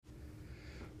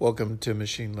Welcome to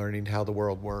Machine Learning, How the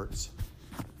World Works.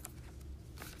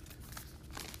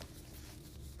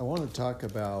 I want to talk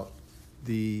about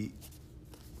the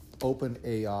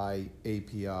OpenAI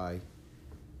API.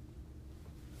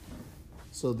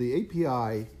 So the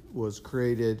API was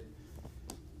created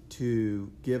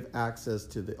to give access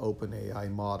to the OpenAI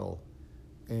model.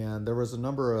 And there was a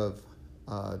number of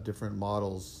different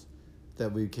models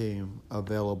that became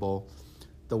available.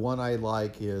 The one I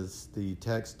like is the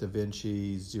Text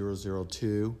DaVinci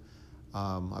 002.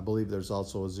 I believe there's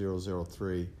also a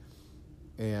 003.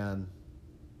 And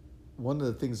one of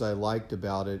the things I liked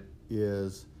about it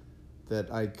is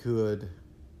that I could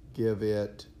give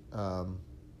it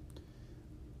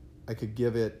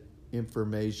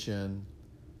information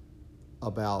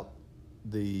about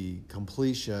the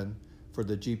completion for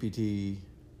the GPT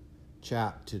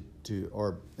chat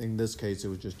or in this case it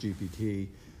was just GPT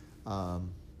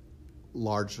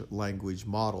large language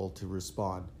model to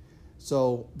respond.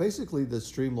 So basically the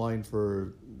streamline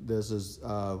for this is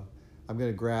I'm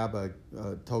going to grab a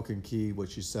token key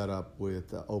which you set up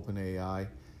with OpenAI,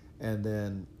 and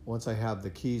then once I have the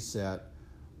key set,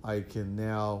 I can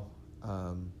now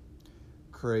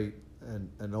create an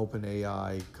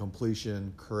OpenAI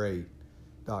completion create,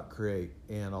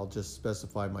 and I'll just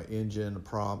specify my engine, a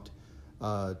prompt,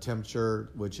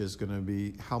 temperature, which is going to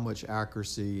be how much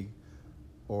accuracy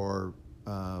or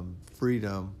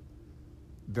freedom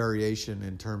variation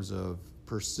in terms of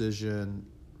precision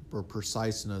or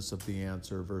preciseness of the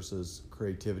answer versus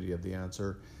creativity of the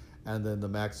answer, and then the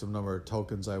maximum number of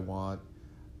tokens I want,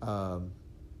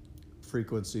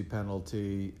 frequency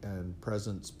penalty and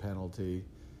presence penalty.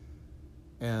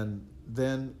 And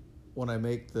then when I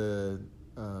make the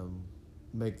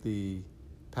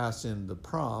pass in the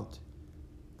prompt,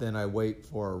 then I wait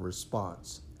for a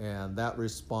response, and that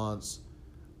response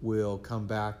will come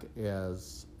back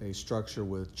as a structure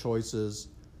with choices,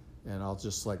 and I'll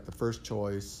just select the first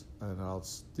choice and I'll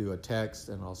do a text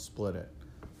and I'll split it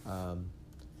on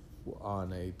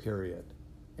a period,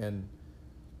 and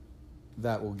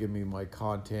that will give me my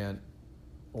content.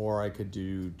 Or I could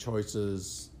do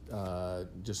choices,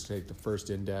 just take the first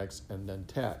index and then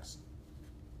text.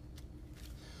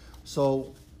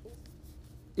 So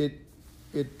it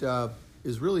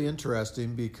is really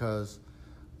interesting because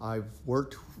I've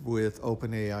worked with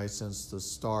OpenAI since the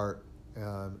start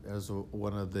as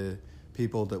one of the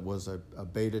people that was a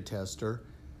beta tester,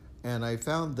 and I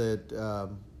found that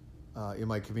in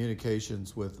my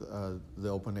communications with the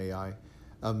OpenAI,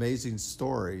 amazing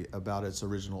story about its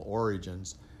original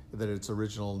origins, that its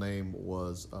original name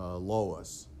was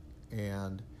Lois,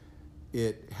 and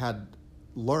it had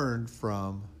learned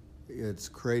from its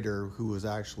creator, who was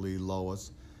actually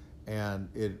Lois, and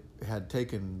it had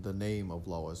taken the name of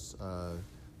Lois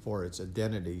for its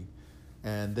identity.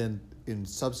 And then in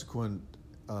subsequent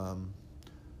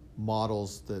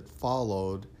models that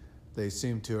followed, they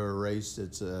seemed to erase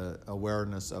its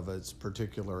awareness of its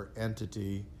particular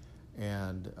entity,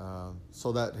 and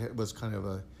so that was kind of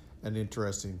an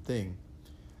interesting thing.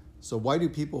 So why do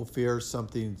people fear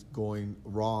something's going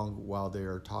wrong while they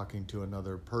are talking to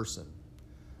another person?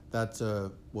 That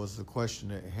was the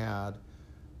question it had.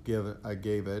 I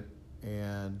gave it,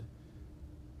 and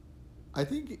I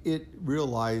think it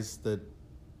realized that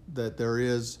there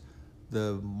is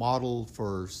the model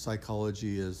for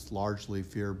psychology is largely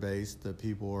fear-based, that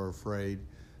people are afraid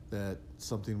that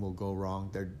something will go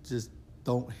wrong. They just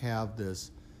don't have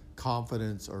this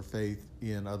confidence or faith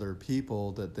in other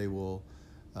people that they will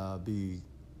be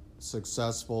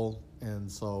successful,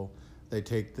 and so they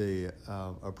take the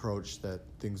approach that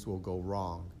things will go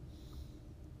wrong.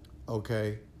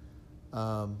 Okay.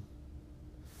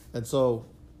 And so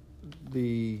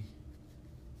the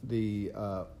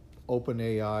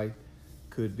OpenAI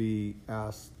could be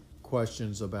asked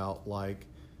questions about like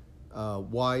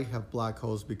why have black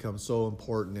holes become so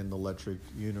important in the electric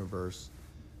universe?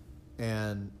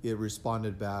 And it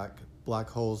responded back, black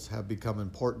holes have become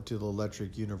important to the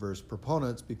electric universe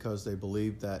proponents because they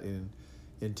believe that in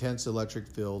intense electric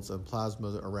fields and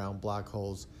plasma around black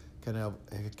holes can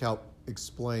help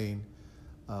explain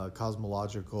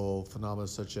cosmological phenomena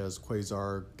such as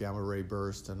quasar, gamma ray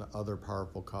bursts, and other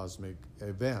powerful cosmic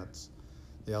events.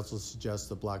 They also suggest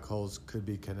that black holes could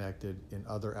be connected in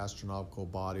other astronomical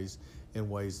bodies in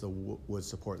ways that would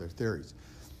support their theories.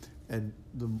 And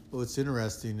what's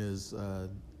interesting is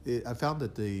I found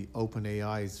that the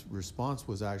OpenAI's response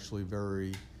was actually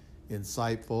very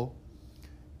insightful,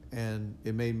 and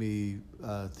it made me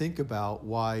think about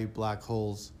why black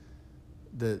holes,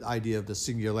 the idea of the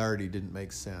singularity didn't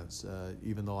make sense,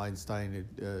 even though Einstein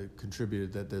had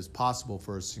contributed that there's possible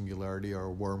for a singularity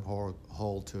or a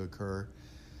wormhole to occur.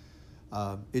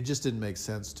 It just didn't make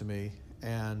sense to me.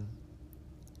 And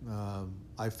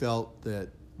I felt that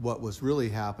what was really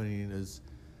happening is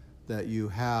that you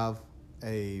have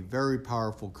a very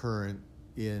powerful current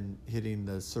in hitting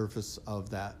the surface of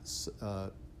that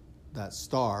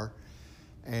star,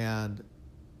 and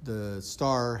the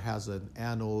star has an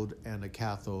anode and a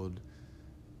cathode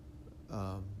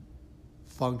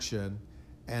function,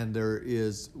 and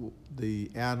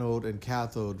the anode and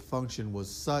cathode function was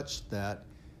such that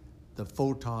the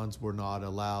photons were not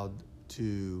allowed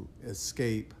to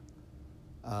escape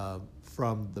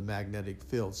from the magnetic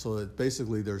field. So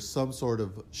basically there's some sort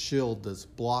of shield that's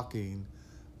blocking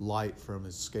light from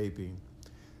escaping.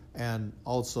 And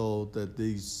also that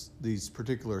these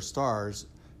particular stars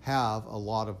have a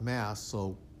lot of mass,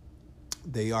 so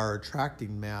they are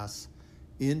attracting mass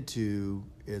into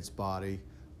its body,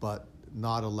 but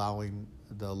not allowing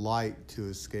the light to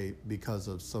escape because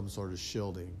of some sort of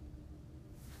shielding.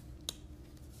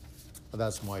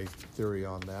 That's my theory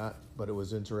on that, but it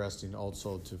was interesting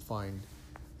also to find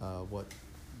what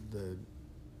the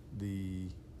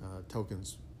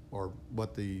tokens, or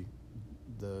what the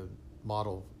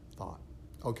model thought.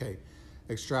 Okay,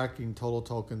 extracting total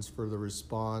tokens for the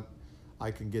response.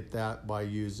 I can get that by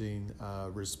using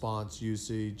response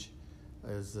usage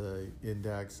as the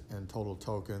index and total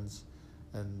tokens,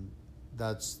 and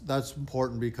that's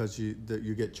important because you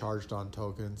get charged on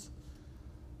tokens.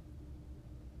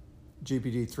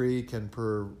 GPT-3 can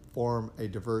perform a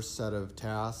diverse set of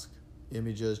tasks: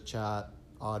 images, chat,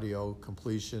 audio,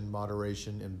 completion,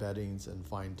 moderation, embeddings, and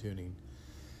fine-tuning.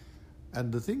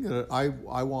 And the thing that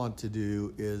I want to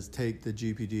do is take the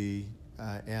GPT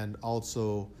and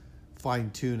also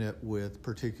fine-tune it with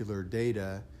particular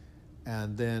data,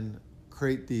 and then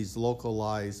create these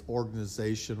localized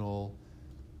organizational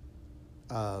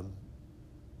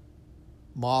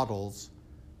models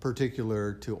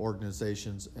particular to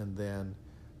organizations, and then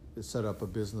set up a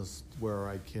business where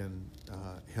I can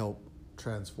help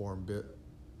transform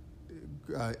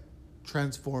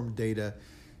data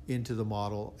into the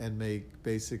model and make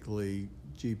basically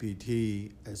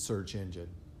GPT a search engine.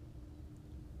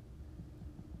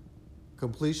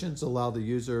 Completions allow the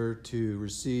user to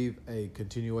receive a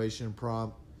continuation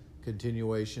prompt.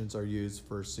 Continuations are used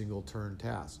for single turn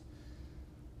tasks.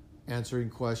 Answering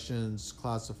questions,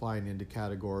 classifying into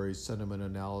categories, sentiment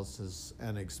analysis,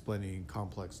 and explaining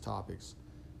complex topics.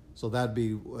 So that'd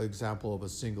be an example of a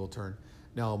single turn.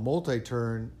 Now, a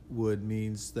multi-turn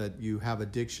means that you have a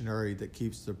dictionary that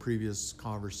keeps the previous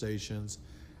conversations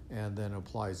and then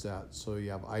applies that. So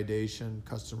you have IDation,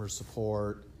 customer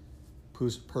support,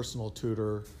 personal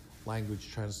tutor,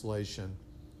 language translation.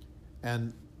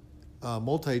 And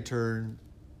multi-turn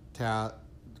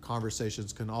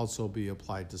conversations can also be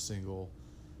applied to single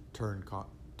turn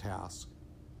tasks.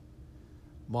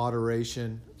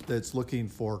 Moderation, that's looking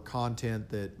for content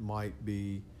that might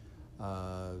be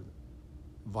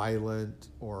violent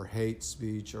or hate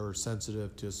speech or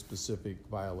sensitive to specific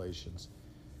violations.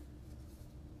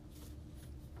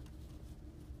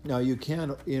 Now you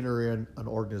can enter in an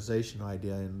organization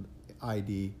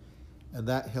ID, and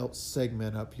that helps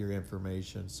segment up your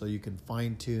information, so you can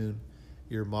fine-tune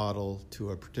your model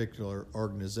to a particular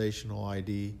organizational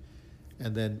ID.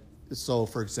 And then, so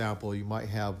for example, you might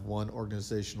have one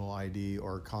organizational ID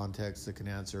or context that can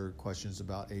answer questions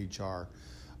about HR,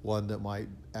 one that might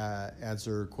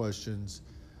answer questions,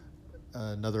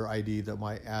 another ID that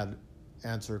might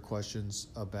answer questions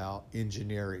about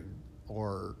engineering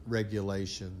or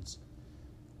regulations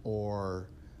or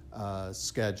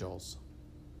schedules.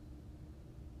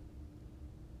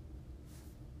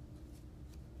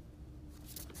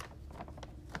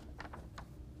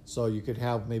 So you could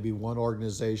have maybe one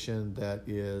organization that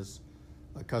is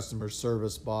a customer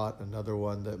service bot, another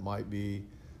one that might be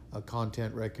a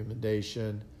content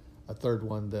recommendation, a third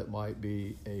one that might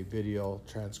be a video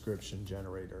transcription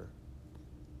generator.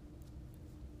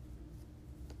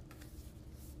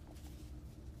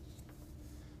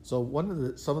 So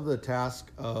some of the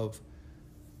tasks of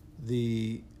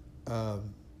the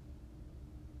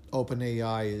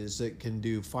OpenAI is it can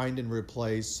do find and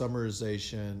replace,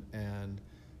 summarization, and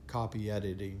copy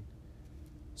editing.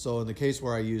 So in the case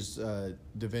where I used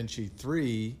DaVinci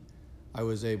 3, I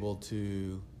was able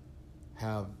to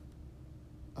have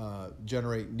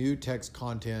generate new text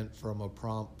content from a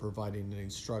prompt providing an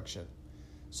instruction.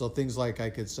 So things like I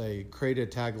could say, create a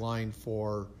tagline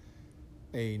for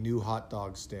a new hot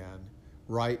dog stand,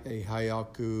 write a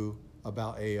haiku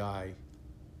about AI.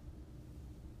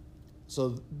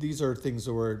 So these are things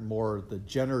that were more the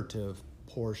generative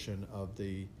portion of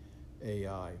the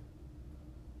AI.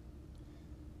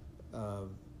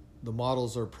 the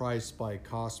models are priced by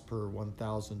cost per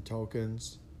 1,000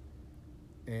 tokens,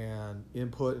 and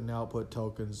input and output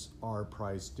tokens are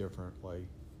priced differently.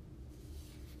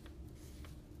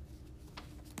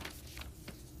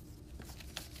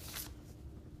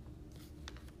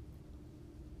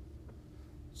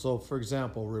 So, for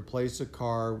example, replace a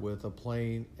car with a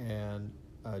plain and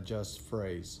just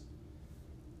phrase.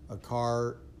 A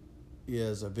car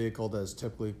is a vehicle that is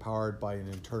typically powered by an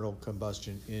internal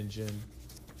combustion engine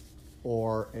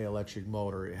or an electric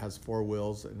motor. It has four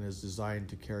wheels and is designed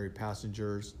to carry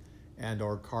passengers and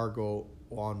or cargo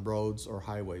on roads or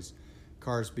highways.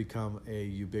 Cars become a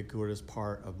ubiquitous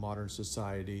part of modern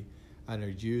society and are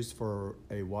used for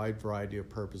a wide variety of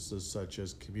purposes such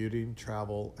as commuting,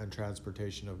 travel, and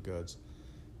transportation of goods.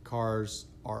 Cars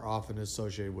are often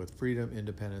associated with freedom,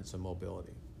 independence, and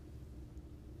mobility.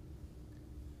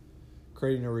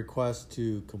 Creating a request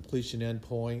to completion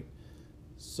endpoint.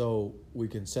 So we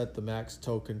can set the max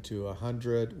token to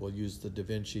 100. We'll use the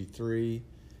DaVinci 3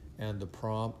 and the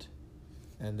prompt,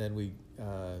 and then we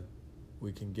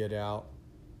can get out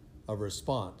a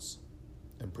response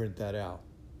and print that out.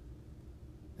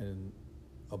 And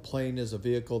a plane is a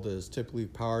vehicle that is typically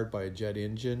powered by jet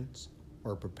engines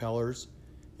or propellers.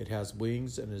 It has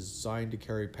wings and is designed to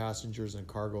carry passengers and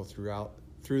cargo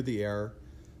through the air.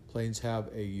 Planes have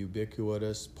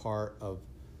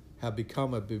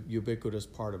become a ubiquitous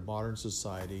part of modern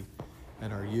society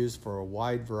and are used for a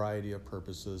wide variety of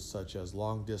purposes such as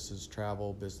long-distance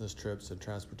travel, business trips, and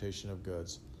transportation of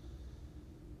goods.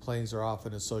 Planes are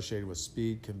often associated with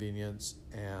speed, convenience,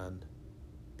 and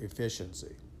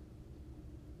efficiency.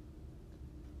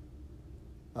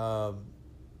 One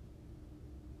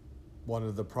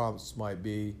of the prompts might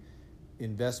be,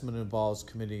 investment involves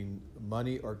committing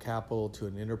money or capital to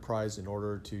an enterprise in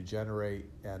order to generate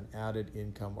an added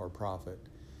income or profit.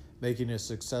 Making a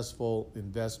successful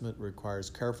investment requires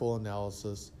careful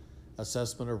analysis,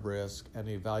 assessment of risk, and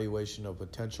evaluation of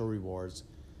potential rewards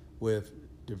with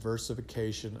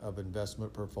diversification of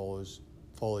investment portfolios,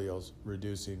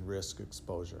 reducing risk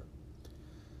exposure.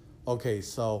 Okay,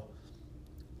 so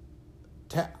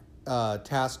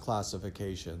task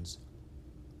classifications.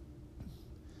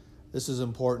 This is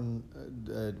important.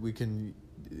 We can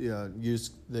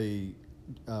use the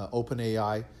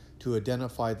OpenAI to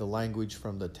identify the language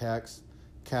from the text,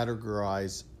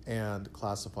 categorize, and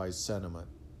classify sentiment.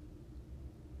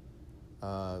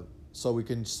 So we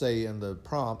can say in the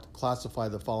prompt, classify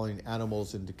the following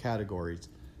animals into categories: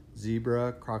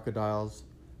 zebra, crocodiles,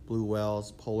 blue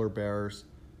whales, polar bears,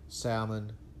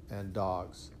 salmon, and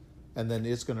dogs. And then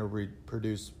it's going to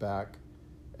produce back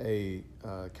a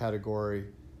category: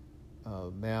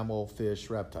 mammal, fish,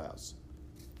 reptiles.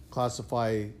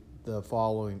 Classify the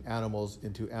following animals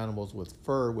into animals with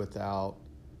fur, without,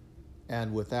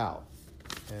 and without.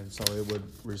 And so it would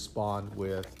respond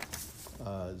with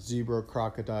zebra,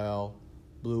 crocodile,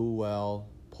 blue whale,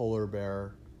 polar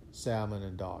bear, salmon,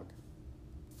 and dog.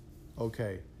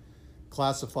 Okay.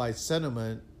 Classify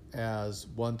sentiment as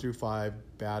 1 through 5,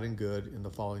 bad and good, in the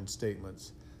following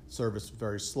statements. Service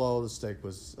very slow, the steak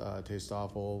was tasted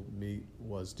awful, meat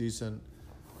was decent,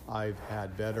 I've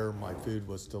had better, my food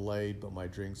was delayed, but my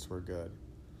drinks were good.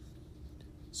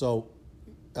 So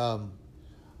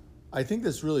I think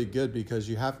that's really good because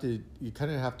you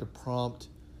kind of have to prompt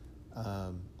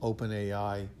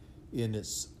OpenAI in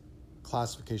its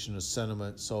classification of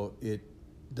sentiment, so it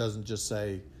doesn't just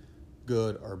say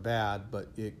good or bad, but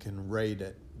it can rate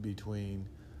it between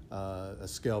a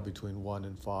scale between 1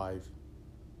 and 5.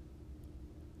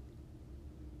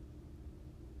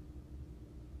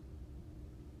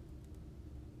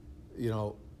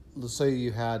 Let's say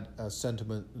you had a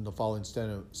sentiment in the following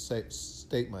statement.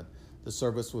 The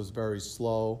service was very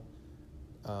slow,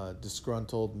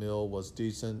 disgruntled, meal was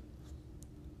decent,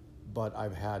 but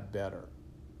I've had better.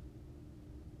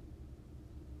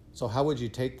 So how would you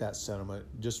take that sentiment,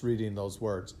 just reading those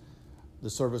words? The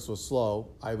service was slow,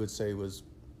 I would say it was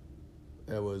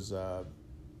a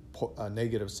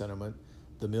negative sentiment.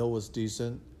 The meal was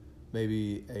decent,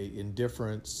 maybe a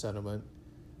indifferent sentiment.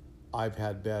 I've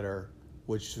had better,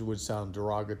 which would sound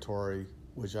derogatory,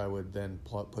 which I would then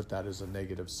put that as a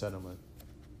negative sentiment.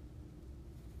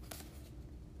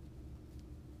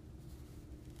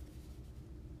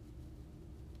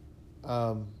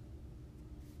 I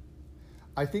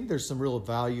think there's some real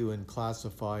value in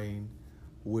classifying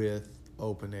with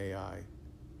OpenAI.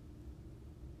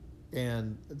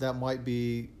 And that might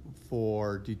be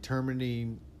for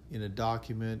determining in a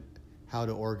document how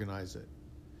to organize it.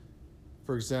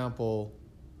 For example,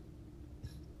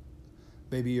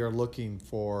 maybe you're looking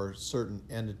for certain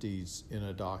entities in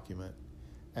a document,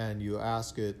 and you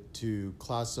ask it to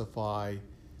classify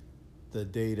the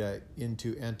data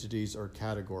into entities or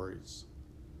categories.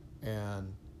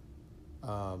 And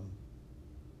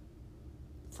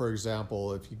for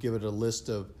example, if you give it a list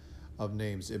of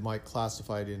names, it might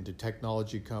classify it into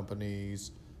technology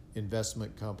companies,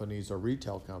 investment companies, or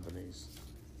retail companies.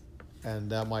 And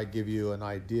that might give you an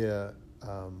idea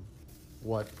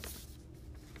what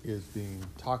is being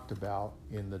talked about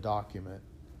in the document.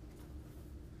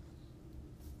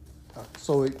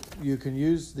 So you can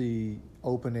use the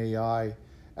OpenAI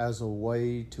as a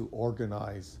way to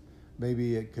organize.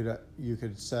 Maybe you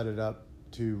could set it up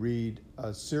to read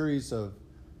a series of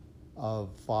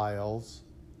files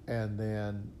and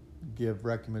then give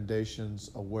recommendations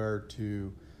of where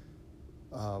to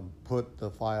put the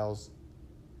files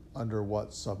under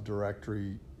what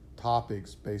subdirectory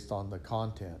topics based on the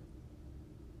content.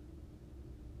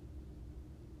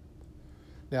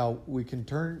 Now we can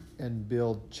turn and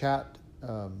build chat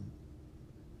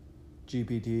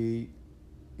GPT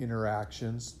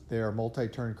interactions. They are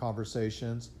multi-turn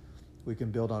conversations. We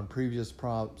can build on previous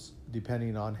prompts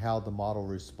depending on how the model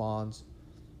responds.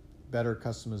 Better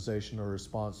customization or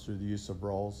response through the use of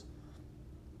roles.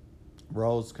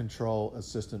 Roles control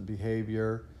assistant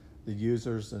behavior. The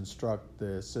users instruct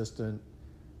the assistant,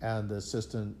 and the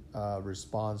assistant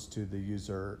responds to the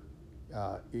user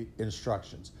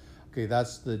instructions. Okay,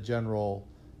 that's the general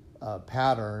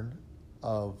pattern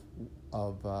of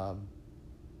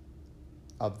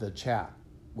the chat,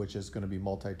 which is going to be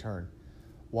multi-turn.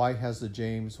 Why has the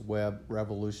James Webb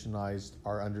revolutionized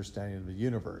our understanding of the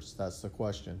universe? That's the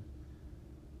question.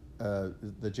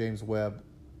 The James Webb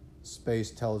Space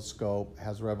Telescope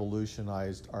has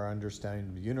revolutionized our understanding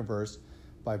of the universe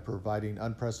by providing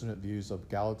unprecedented views of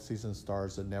galaxies and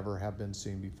stars that never have been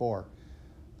seen before.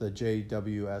 The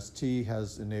JWST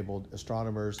has enabled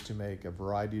astronomers to make a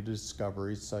variety of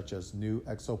discoveries such as new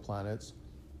exoplanets,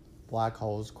 black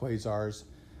holes, quasars,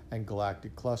 and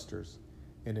galactic clusters.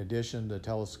 In addition, the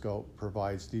telescope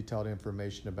provides detailed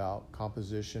information about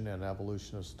composition and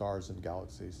evolution of stars and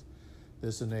galaxies.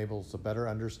 This enables a better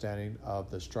understanding of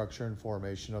the structure and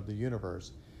formation of the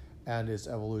universe and its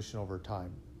evolution over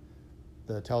time.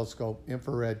 The telescope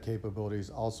infrared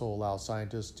capabilities also allow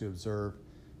scientists to observe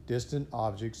distant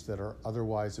objects that are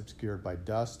otherwise obscured by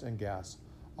dust and gas.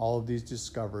 All of these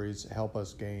discoveries help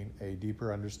us gain a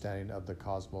deeper understanding of the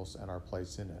cosmos and our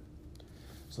place in it.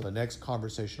 So the next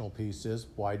conversational piece is,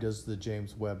 why does the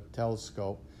James Webb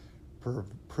Telescope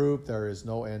prove there is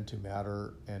no end to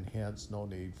matter and hence no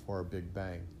need for a Big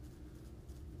Bang?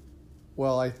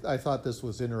 Well, I thought this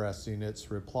was interesting.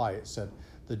 Its reply, it said,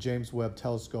 the James Webb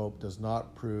Telescope does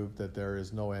not prove that there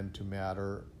is no end to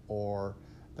matter or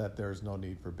that there is no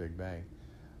need for Big Bang.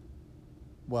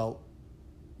 Well,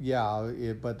 yeah,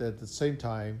 but at the same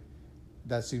time,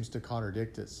 that seems to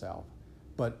contradict itself.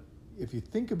 But if you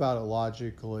think about it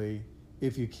logically,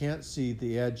 if you can't see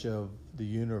the edge of the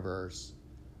universe,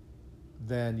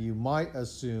 then you might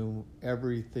assume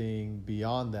everything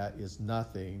beyond that is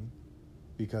nothing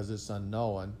because it's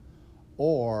unknown.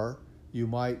 Or you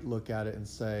might look at it and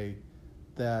say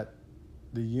that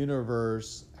the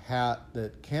universe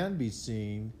that can be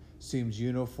seen seems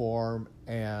uniform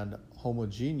and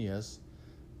homogeneous.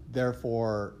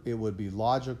 Therefore, it would be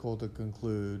logical to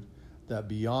conclude that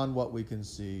beyond what we can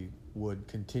see would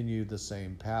continue the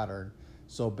same pattern.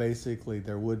 So basically,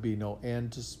 there would be no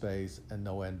end to space and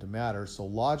no end to matter. So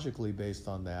logically, based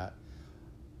on that,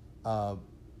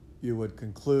 you would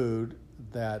conclude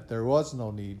that there was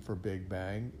no need for Big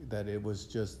Bang, that it was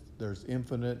just there's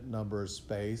infinite number of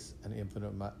space and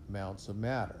infinite amounts of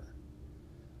matter.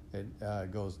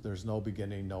 It goes, there's no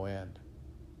beginning, no end.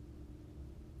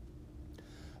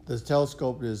 The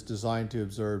telescope is designed to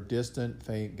observe distant,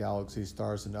 faint galaxies,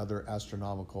 stars, and other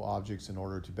astronomical objects in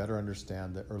order to better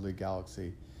understand the early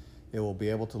galaxy. It will be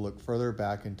able to look further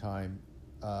back in time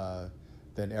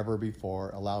than ever before,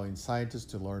 allowing scientists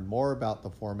to learn more about the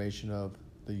formation of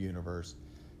the universe.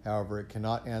 However, it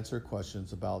cannot answer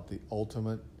questions about the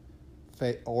ultimate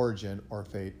origin or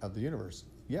fate of the universe.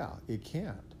 Yeah, it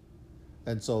can't.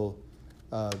 And so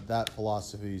that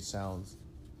philosophy sounds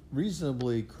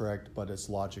reasonably correct, but its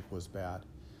logic was bad.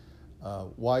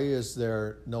 Why is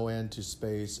there no end to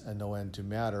space and no end to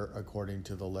matter according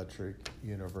to the electric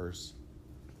universe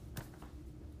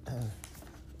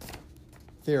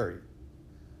theory?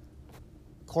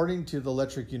 According to the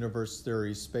electric universe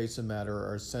theory, space and matter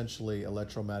are essentially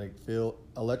electromagnetic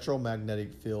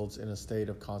fields in a state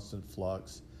of constant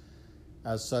flux.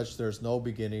 As such, there's no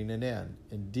beginning and end.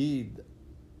 Indeed,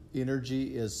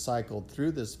 energy is cycled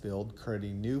through this field,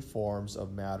 creating new forms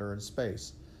of matter and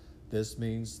space. This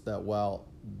means that while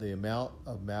the amount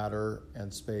of matter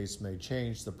and space may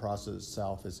change, the process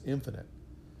itself is infinite.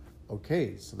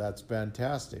 Okay, so that's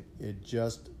fantastic. It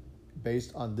just,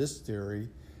 based on this theory,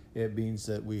 it means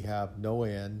that we have no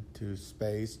end to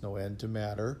space, no end to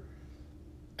matter,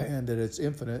 and that it's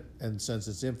infinite. And since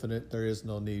it's infinite, there is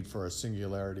no need for a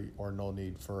singularity or no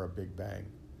need for a Big Bang.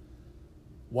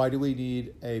 Why do we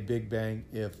need a Big Bang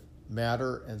if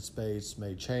matter and space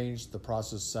may change, the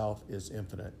process itself is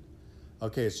infinite?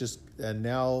 Okay, it's just, and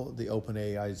now the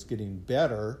OpenAI is getting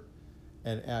better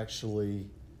and actually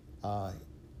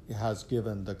has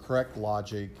given the correct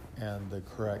logic and the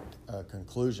correct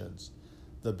conclusions.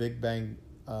 The Big Bang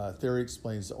theory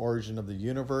explains the origin of the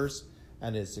universe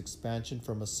and its expansion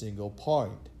from a single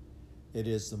point. It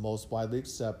is the most widely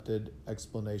accepted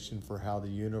explanation for how the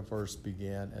universe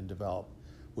began and developed.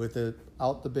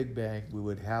 Without the Big Bang, we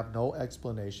would have no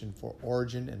explanation for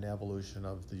origin and evolution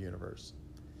of the universe.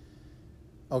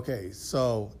 Okay,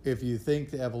 so if you think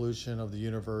the evolution of the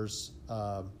universe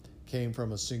came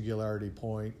from a singularity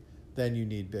point, then you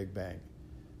need Big Bang,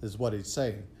 is what he's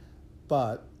saying.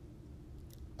 But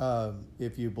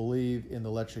if you believe in the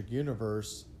electric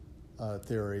universe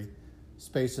theory,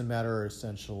 space and matter are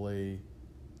essentially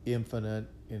infinite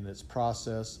in its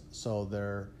process, so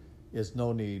there is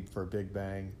no need for Big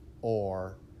Bang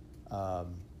or a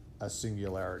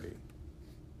singularity.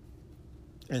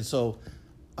 And so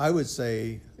I would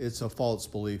say it's a false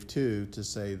belief, too, to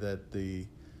say that the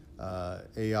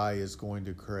AI is going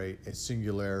to create a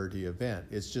singularity event.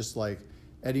 It's just like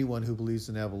anyone who believes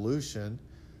in evolution,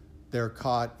 they're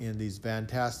caught in these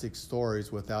fantastic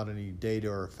stories without any data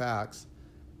or facts,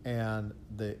 and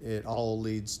it all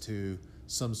leads to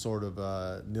some sort of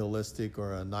nihilistic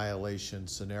or annihilation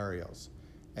scenarios.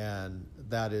 And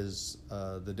that is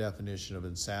the definition of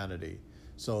insanity.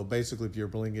 So basically, if you're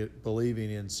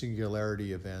believing in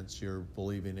singularity events, you're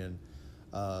believing in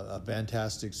a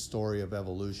fantastic story of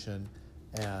evolution,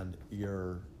 and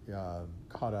you're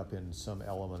caught up in some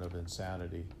element of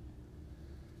insanity.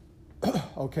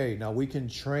 Okay, now we can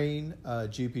train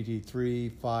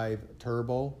GPT-3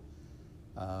 Turbo,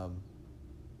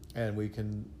 and we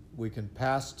can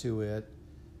pass to it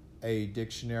a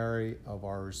dictionary of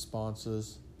our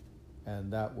responses,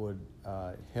 and that would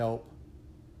help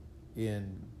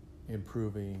in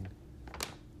improving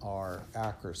our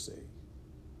accuracy.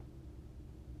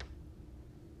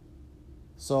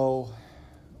 So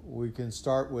we can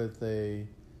start with a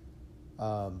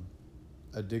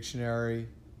dictionary.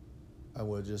 I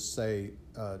will just say,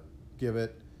 give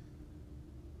it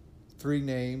 3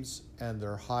 names and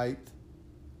their height,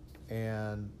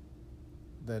 and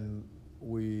then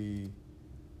we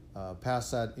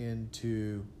pass that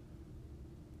into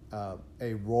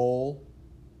a role,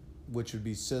 which would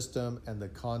be system, and the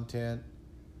content.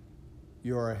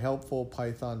 You're a helpful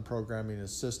Python programming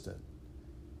assistant.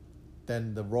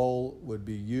 Then the role would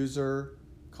be user,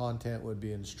 content would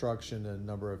be instruction, and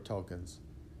number of tokens.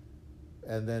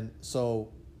 And then,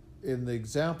 so in the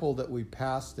example that we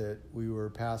passed it, we were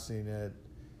passing it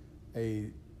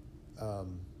a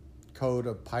code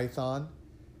of Python,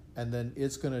 and then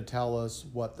it's going to tell us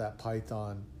what that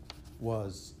Python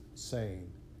was saying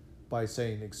by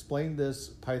saying, explain this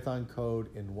Python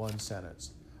code in 1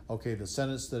 sentence. Okay, the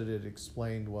sentence that it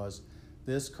explained was,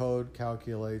 this code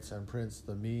calculates and prints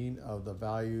the mean of the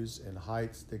values in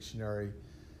heights dictionary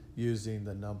using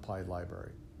the NumPy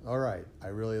library. All right, I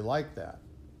really like that.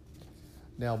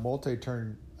 Now,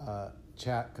 multi-turn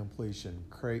chat completion.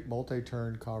 Create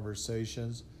multi-turn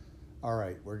conversations. All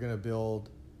right, we're going to build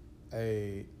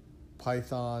a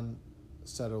Python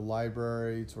set of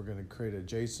libraries. We're going to create a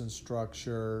JSON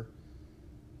structure,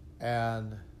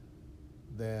 and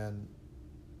then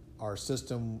our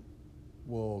system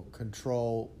will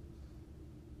control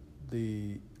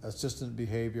the assistant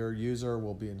behavior. User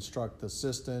will instruct the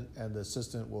assistant, and the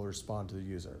assistant will respond to the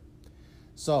user.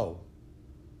 So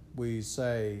we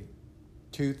say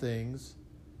 2 things.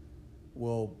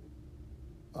 Why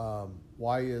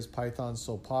is Python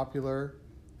so popular?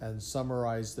 And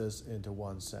summarize this into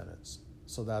 1 sentence.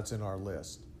 So that's in our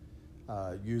list,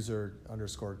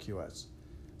 user_QS.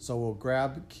 So we'll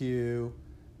grab Q,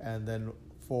 and then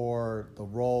for the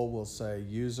role, we'll say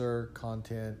user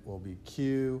content will be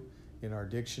Q in our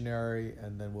dictionary,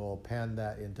 and then we'll append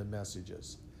that into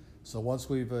messages. So once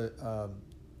we've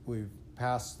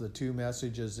passed the 2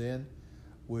 messages in,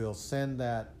 we'll send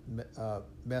that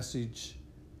message.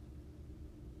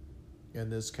 In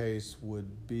this case,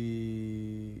 would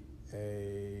be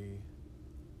a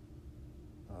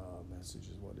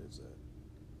messages. What is it?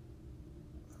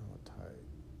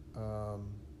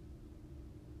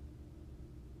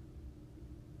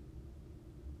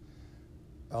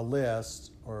 a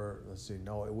list, or let's see,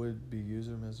 no, it would be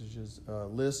user messages, a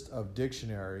list of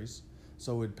dictionaries.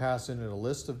 So we'd pass in a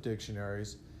list of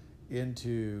dictionaries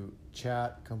into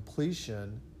chat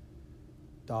completion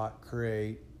dot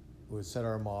create. We'd set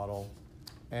our model,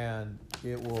 and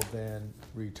it will then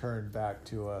return back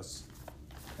to us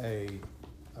a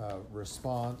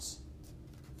response,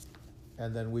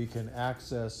 and then we can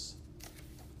access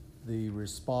the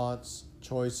response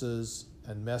choices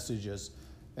and messages,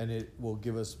 and it will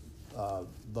give us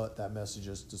that message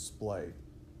is displayed.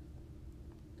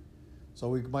 So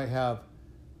we might have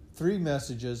 3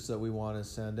 messages that we want to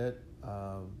send it.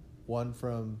 One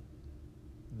from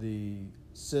the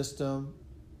system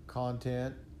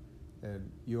content, and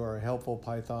you are a helpful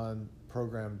Python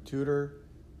program tutor,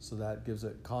 so that gives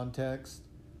it context.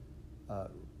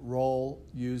 Role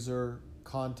user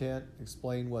content,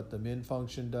 explain what the min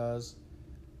function does.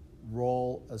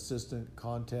 Role assistant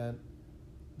content,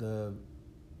 the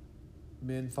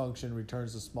min function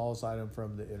returns the smallest item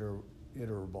from the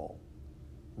iterable.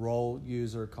 Role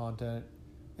user content,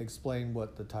 explain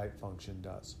what the type function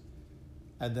does.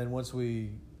 And then once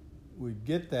we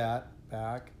get that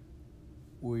back,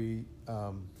 we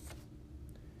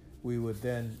would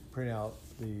then print out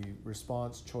the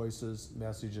response choices,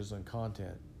 messages, and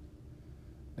content.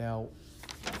 Now,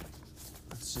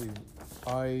 let's see,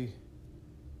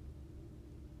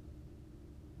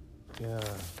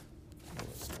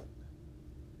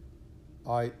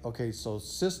 okay, so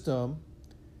system,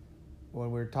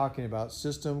 when we're talking about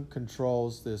system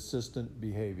controls the assistant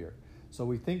behavior. So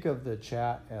we think of the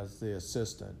chat as the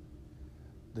assistant.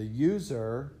 The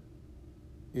user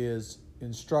is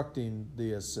instructing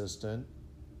the assistant,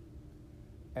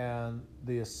 and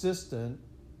the assistant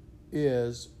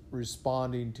is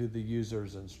responding to the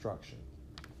user's instruction.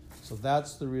 So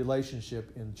that's the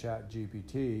relationship in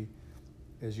ChatGPT,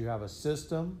 is you have a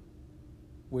system,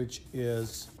 which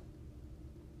is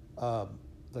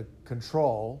the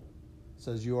control,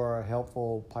 says you are a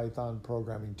helpful Python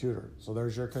programming tutor. So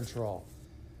there's your control.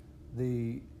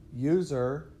 The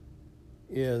user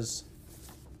is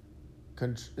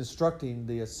instructing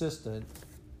the assistant,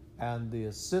 and the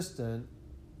assistant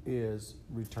is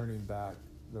returning back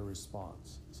the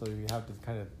response. So you have to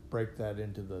kind of break that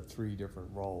into the 3 different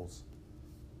roles.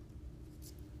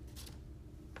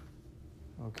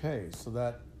 Okay, so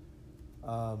that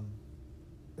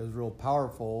is a real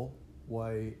powerful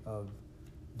way of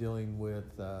dealing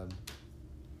with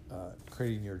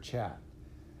creating your chat.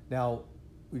 Now,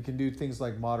 we can do things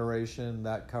like moderation.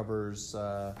 That covers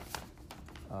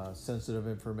sensitive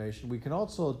information. We can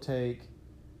also take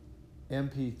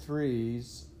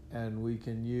MP3s, and we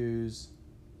can use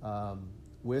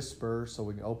Whisper. So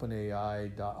we can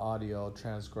OpenAI.audio,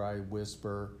 transcribe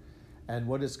Whisper, and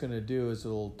what it's going to do is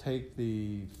it'll take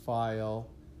the file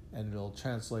and it'll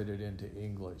translate it into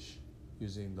English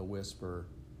using the Whisper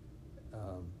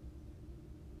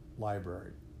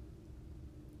library.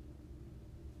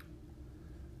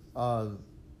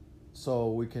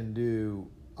 So we can do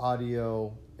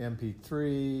audio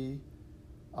MP3,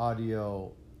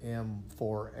 audio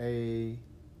M4A,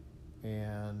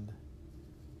 and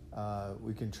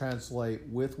we can translate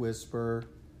with Whisper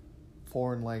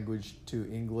foreign language to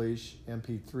English,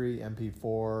 MP3,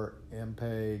 MP4,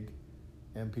 MPEG,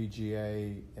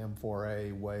 MPGA,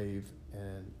 M4A, WAV,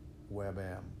 and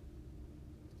WebM.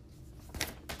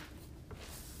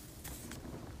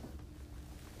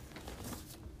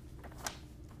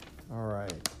 All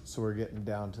right, so we're getting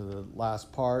down to the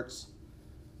last parts.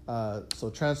 So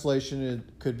translation,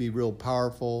 it could be real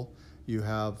powerful. You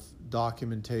have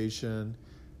documentation,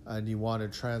 and you want to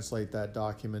translate that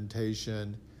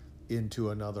documentation into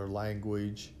another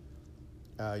language.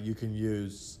 You can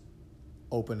use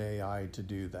OpenAI to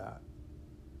do that.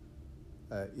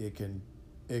 It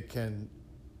can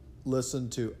listen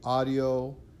to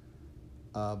audio.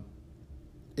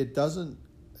 It doesn't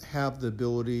have the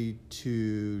ability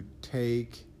to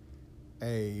take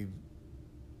a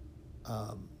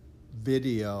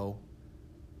video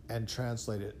and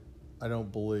translate it, I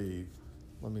don't believe.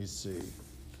 Let me see.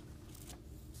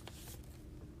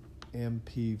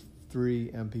 MP3,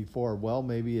 MP4. Well,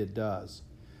 maybe it does.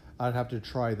 I'd have to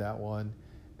try that one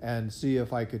and see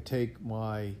if I could take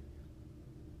my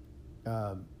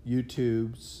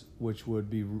YouTubes, which would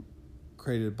be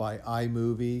created by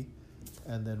iMovie,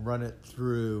 and then run it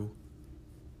through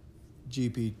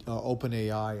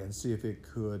OpenAI and see if it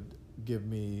could give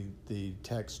me the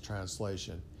text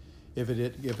translation. If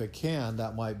it can,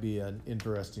 that might be an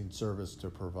interesting service to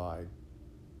provide.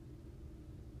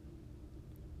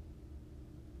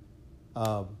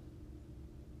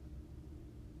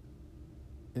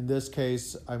 in this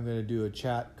case, I'm going to do a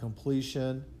chat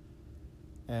completion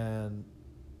and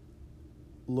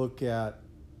look at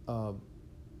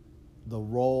the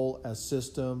role as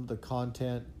system, the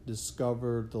content,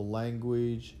 discover the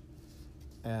language,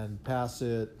 and pass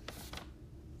it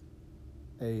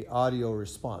a audio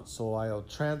response. So I'll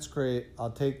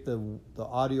take the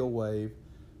audio wave,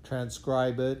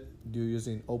 transcribe it,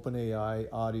 using OpenAI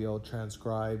audio,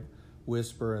 transcribe,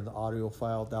 whisper in the audio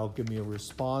file. That'll give me a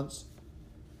response.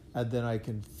 And then I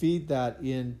can feed that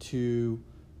into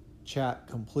chat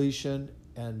completion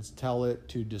and tell it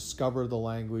to discover the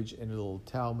language, and it'll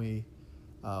tell me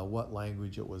what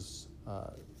language it was,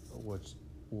 which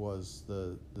was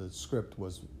the script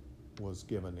was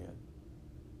given in.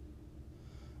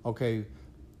 Okay,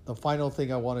 the final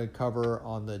thing I want to cover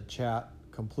on the chat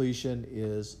completion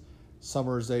is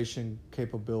summarization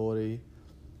capability.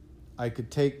 I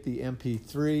could take the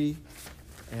MP3,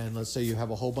 and let's say you have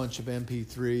a whole bunch of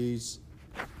MP3s,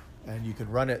 and you could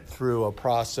run it through a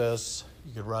process.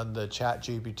 You could run the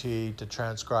ChatGPT to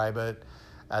transcribe it,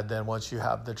 and then once you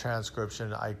have the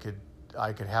transcription, I could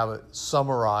have it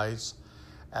summarize,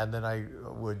 and then I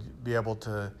would be able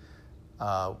to,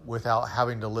 without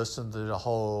having to listen to the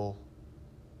whole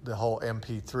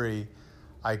MP3,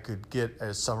 I could get a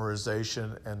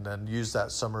summarization and then use that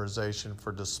summarization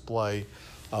for display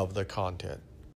of the content.